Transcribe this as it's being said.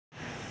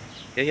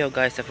Yo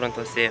guys, the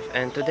Frontal Safe,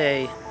 and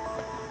today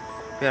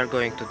we are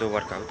going to do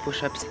workout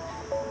push-ups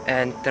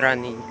and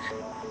running.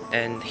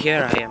 And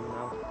here I am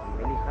now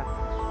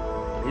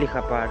in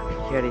Liha Park.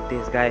 Here it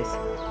is, guys,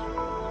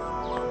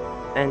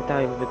 and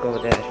I will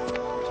go there.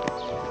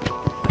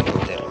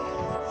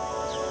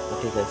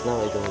 Okay guys, now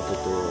I'm going to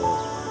do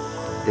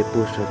the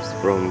push-ups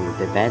from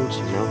the bench,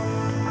 you know.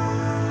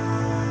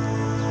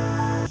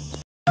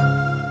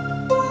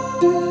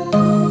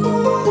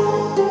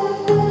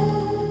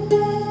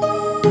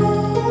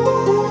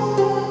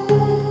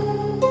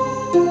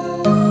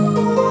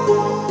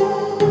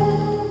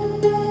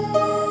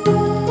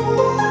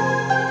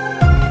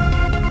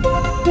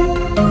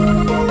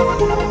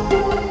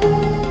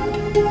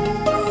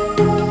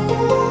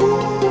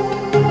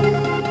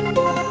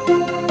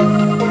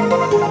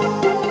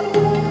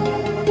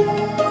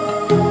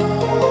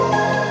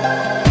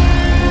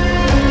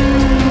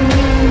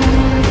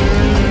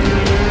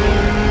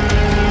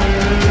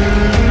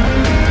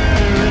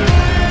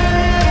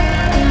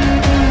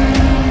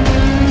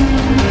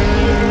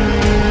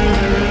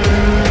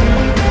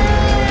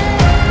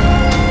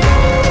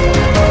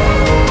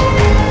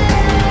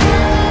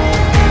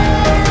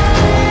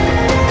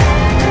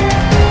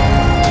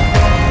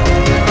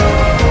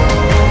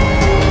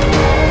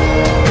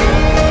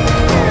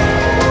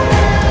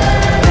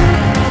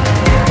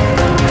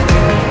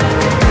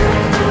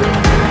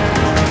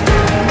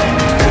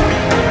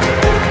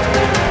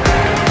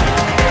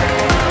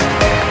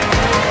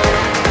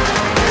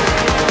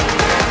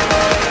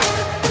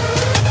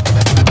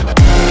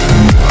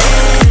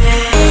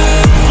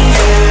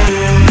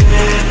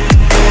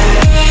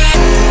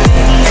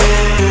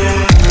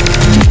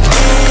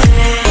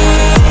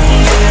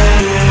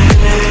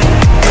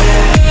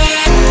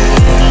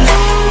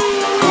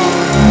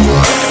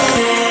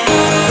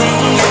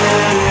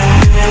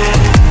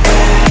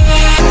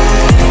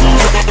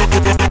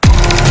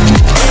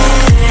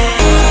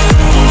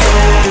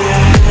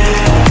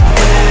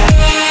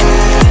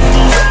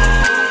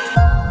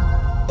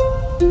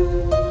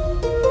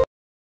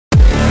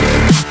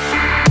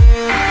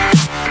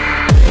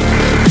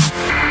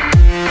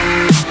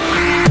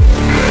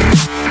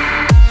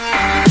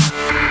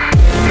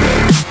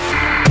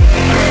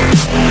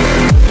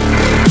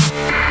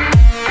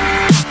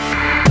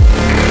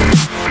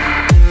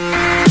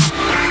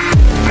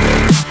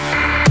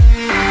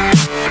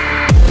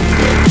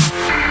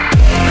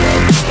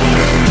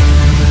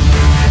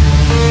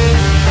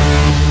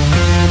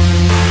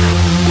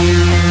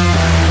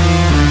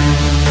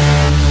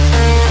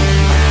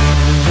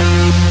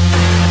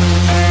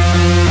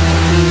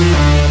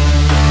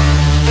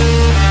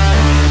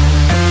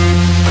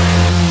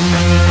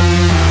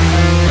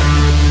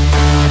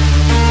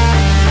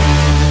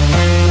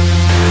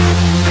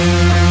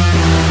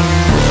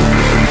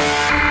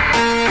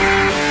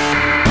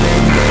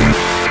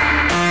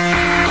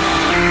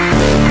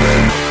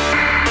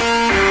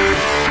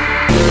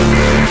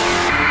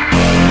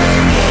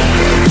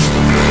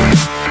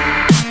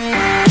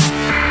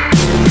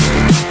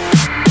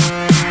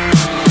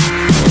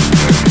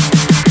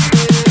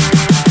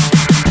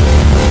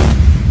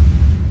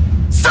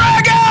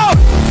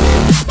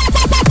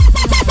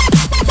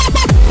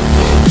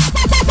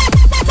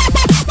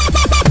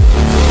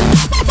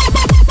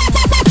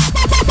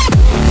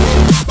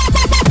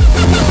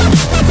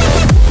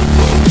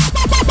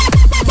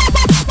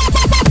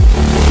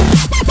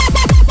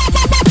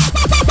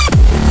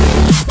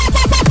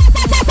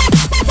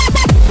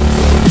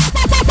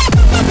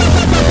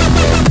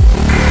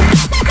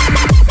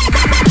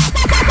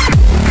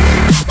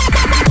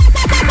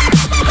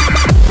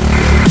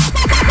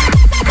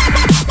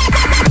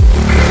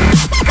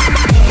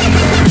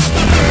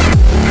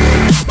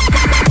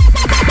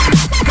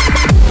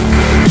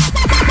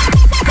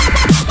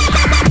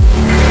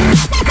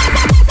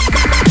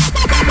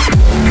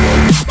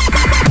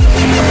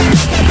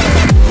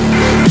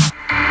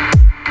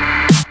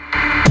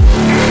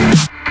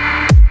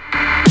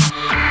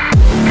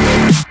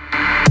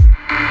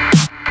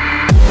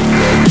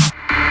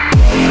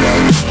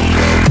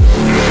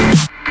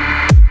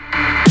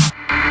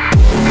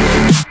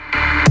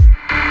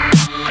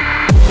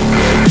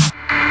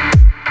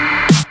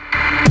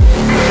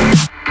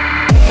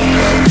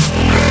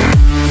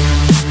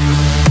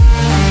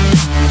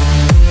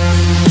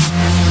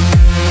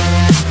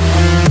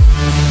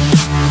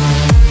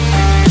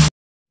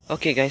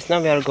 Okay guys, now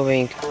we are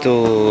going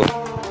to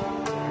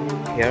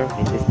here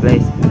in this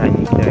place,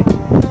 running there.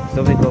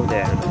 So we go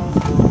there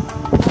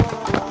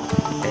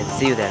and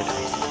see you there, guys.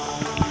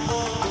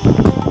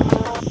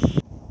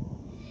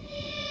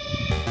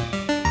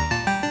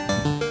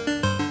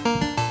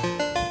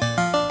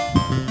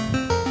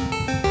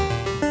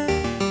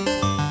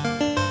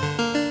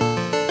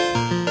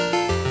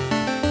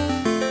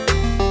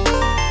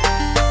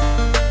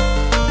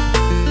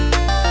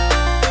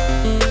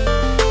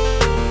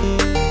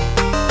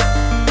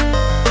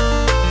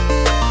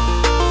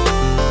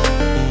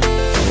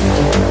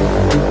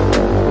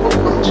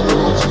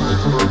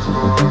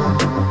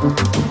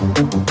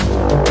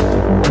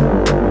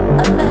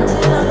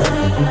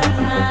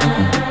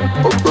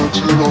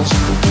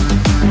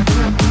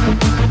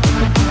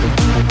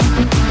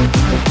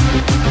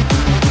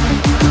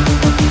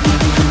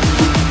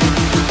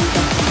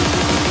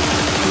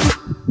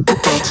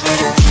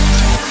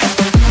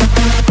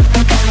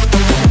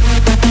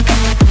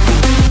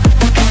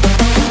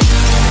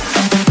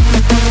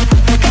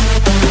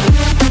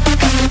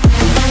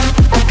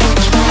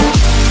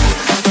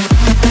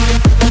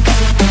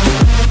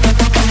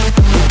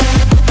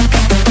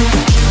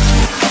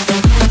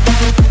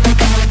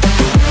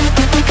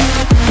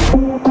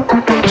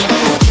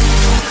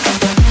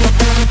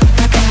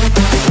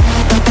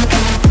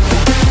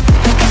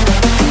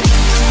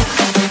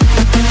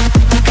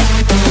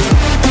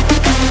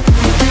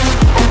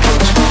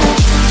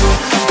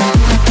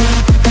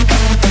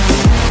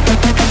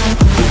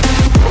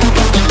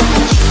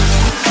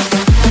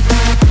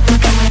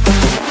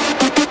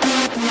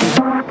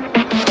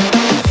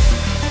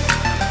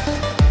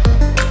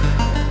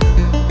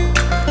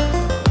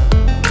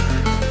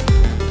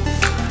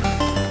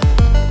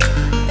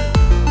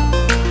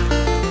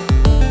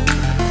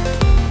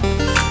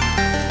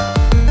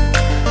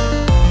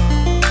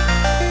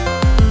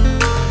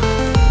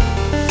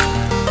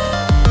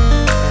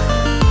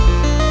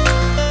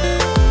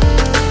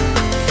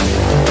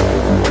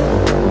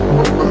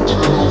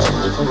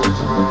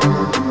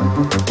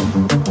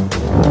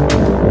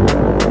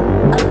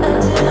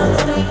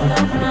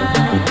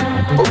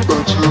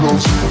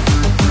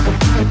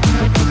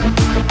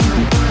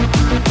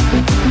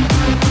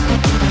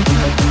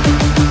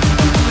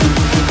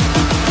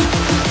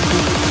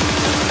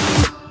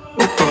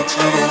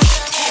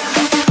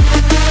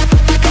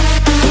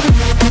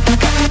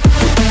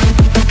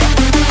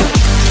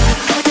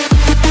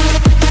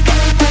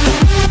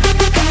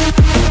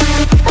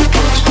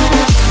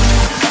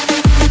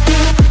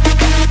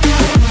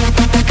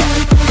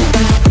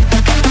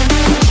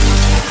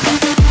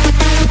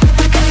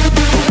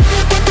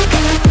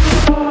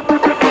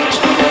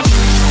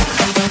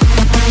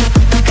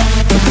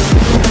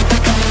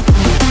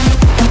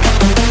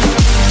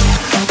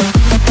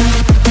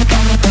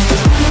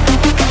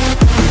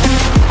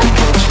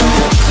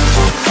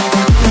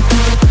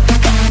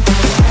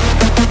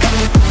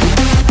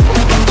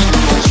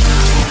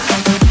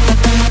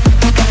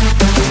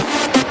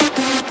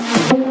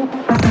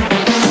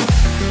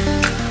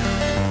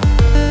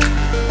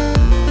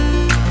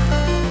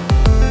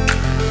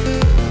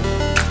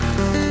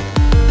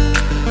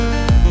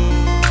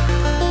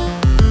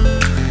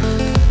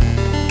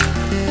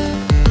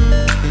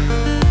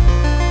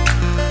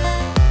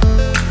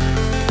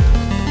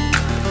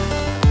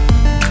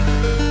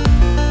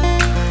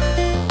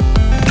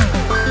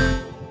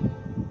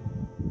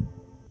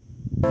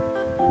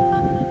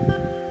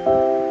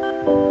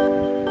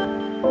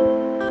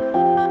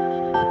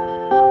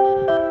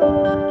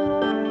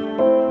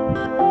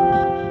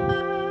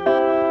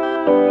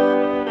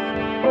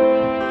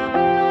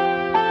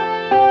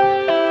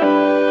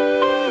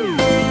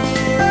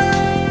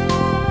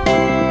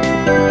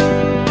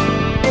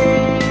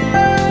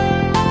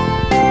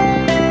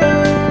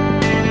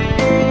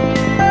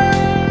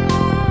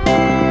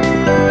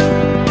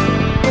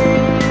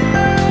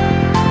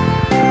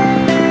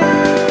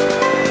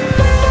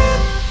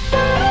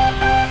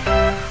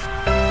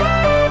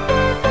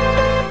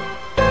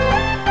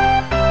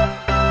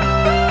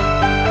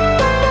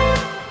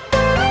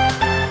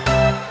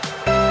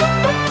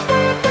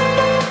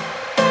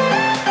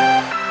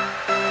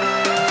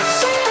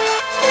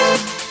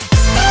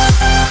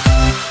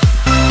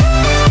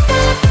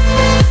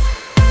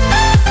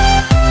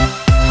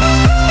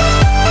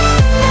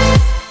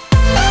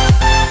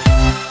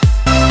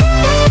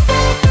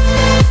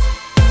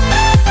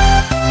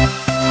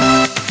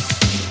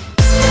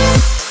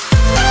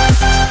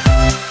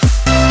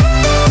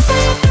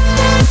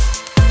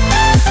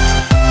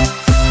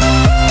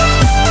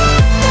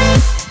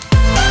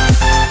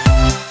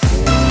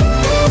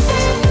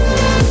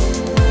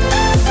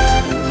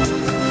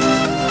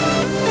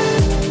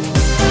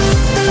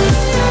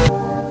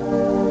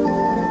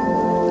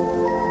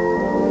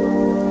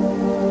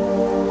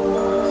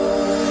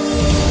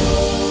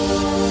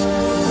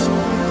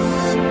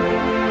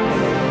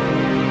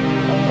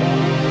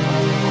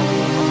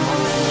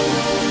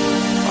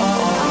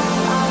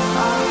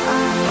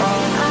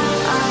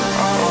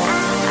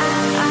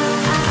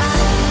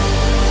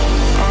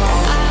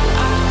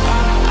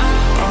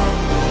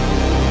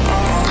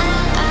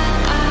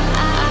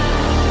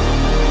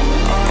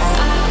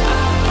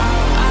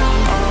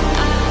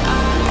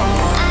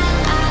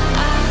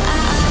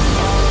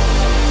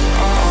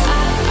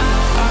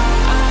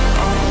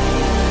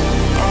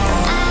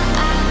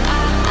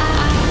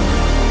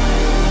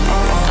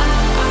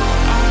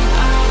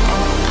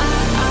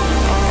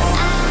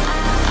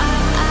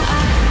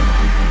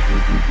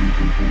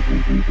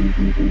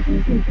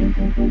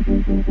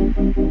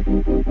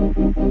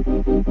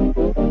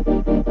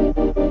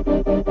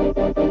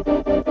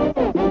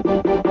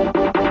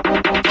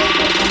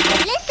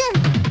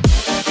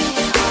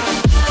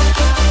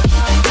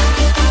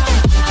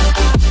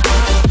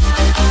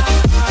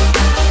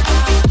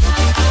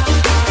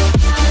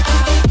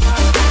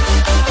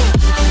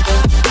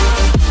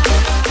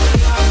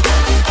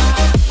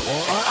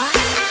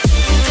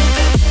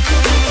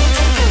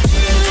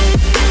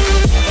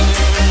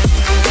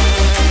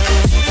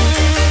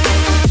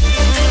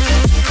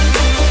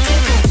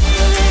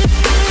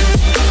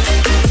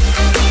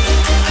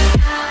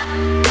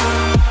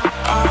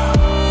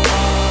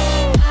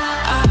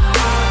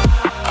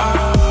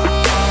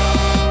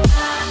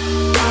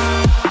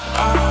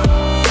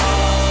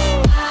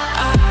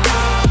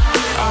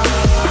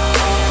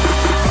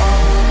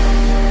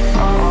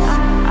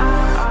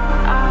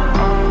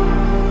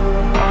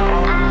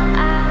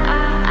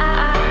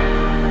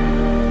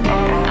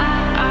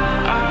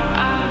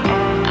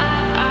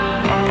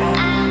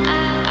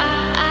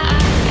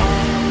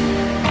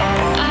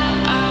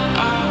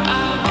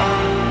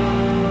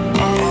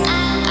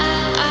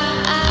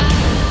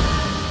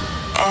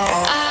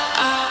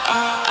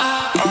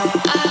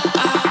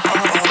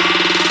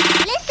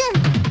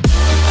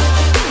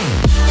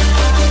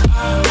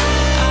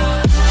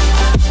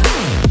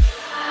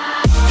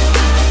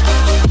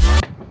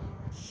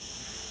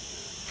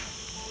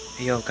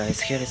 Yo guys,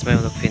 here is my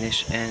vlog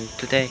finish, and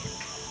today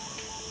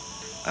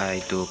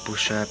I do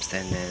push-ups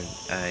and then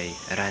I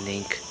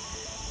running.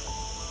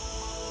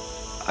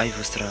 I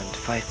was run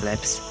 5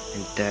 laps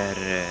in the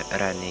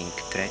running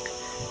track,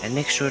 and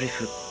make sure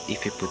if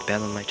you put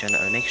bell on my channel,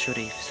 and make sure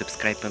if you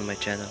subscribe on my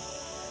channel,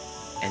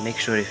 and make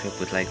sure if you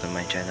put like on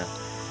my channel,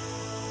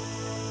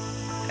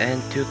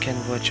 and you can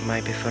watch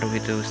my before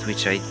videos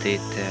which I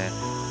did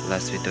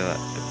last video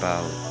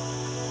about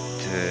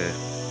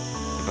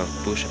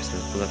push-ups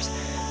and pull-ups.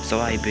 So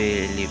I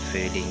will leave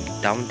a link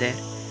down there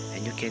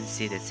and you can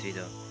see that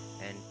video,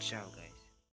 and ciao guys.